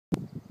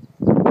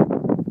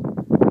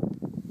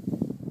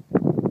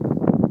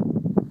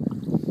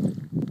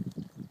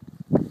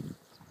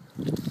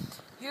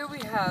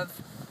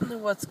have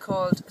what's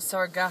called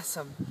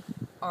Sargassum,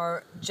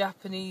 or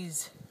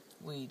Japanese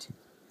weed,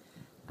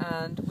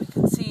 and we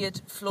can see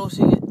it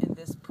floating in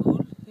this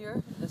pool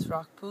here, this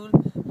rock pool.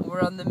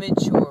 We're on the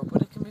mid-shore,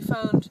 but it can be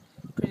found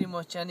pretty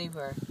much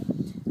anywhere.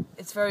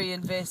 It's very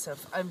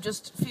invasive. I'm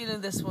just feeling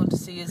this one to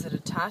see, is it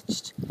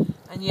attached?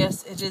 And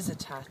yes, it is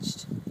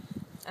attached.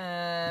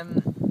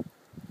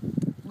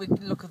 We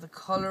can look at the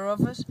colour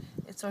of it.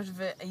 It's sort of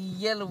a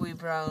yellowy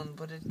brown,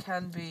 but it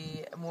can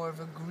be more of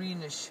a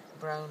greenish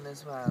brown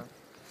as well.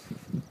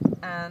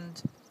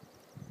 And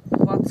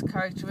what's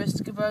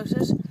characteristic about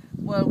it?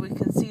 Well, we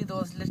can see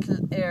those little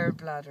air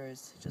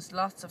bladders, just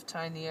lots of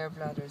tiny air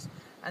bladders,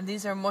 and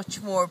these are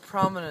much more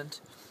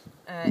prominent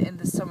in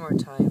the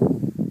summertime.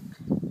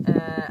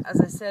 As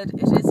I said,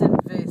 it is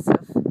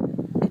invasive.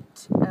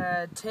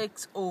 It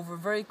takes over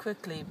very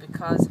quickly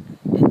because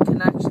it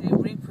can actually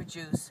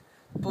reproduce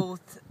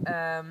both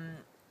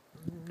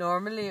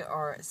normally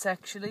or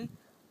sexually,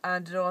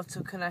 and it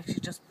also can actually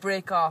just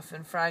break off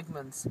in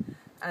fragments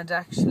and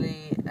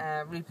actually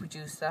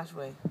reproduce that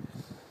way.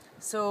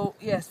 So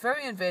yes,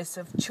 very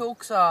invasive,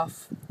 chokes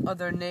off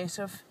other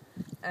native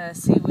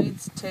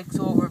seaweeds, takes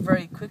over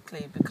very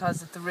quickly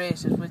because of the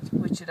rate at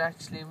which it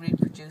actually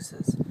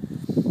reproduces.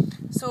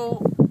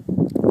 So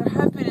there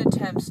have been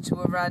attempts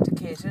to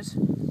eradicate it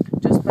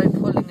just by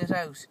pulling it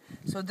out.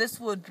 So this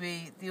would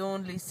be the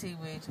only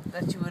seaweed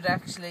that you would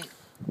actually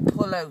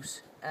pull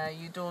out.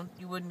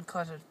 You wouldn't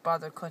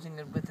bother cutting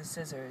it with the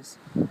scissors.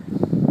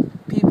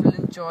 People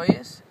enjoy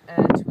it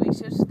to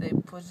eat it. They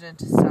put it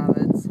into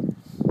salads.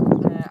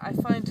 I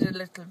find it a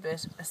little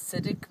bit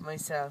acidic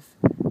myself,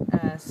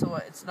 so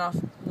it's not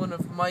one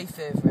of my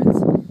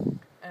favourites.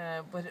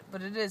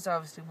 But it is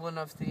obviously one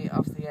of the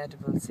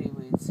edible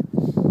seaweeds.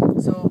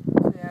 So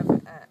we have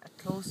a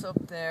close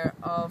up there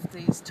of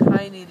these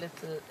tiny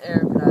little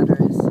air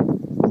bladders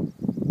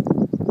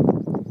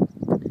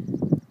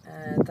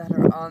that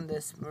are on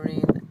this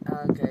marine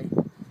algae.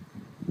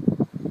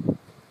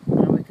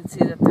 And we can see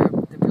that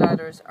the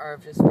bladders are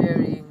of just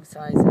varying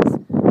sizes,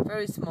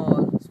 very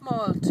small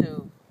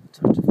to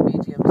sort of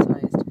medium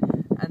sized,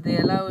 and they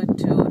allow it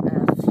to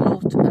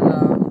float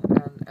along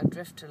and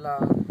drift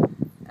along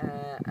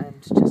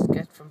and just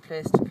get from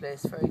place to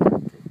place very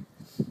quickly.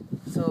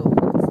 So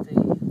that's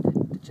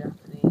the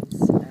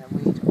Japanese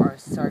weed, or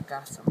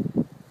Sargassum.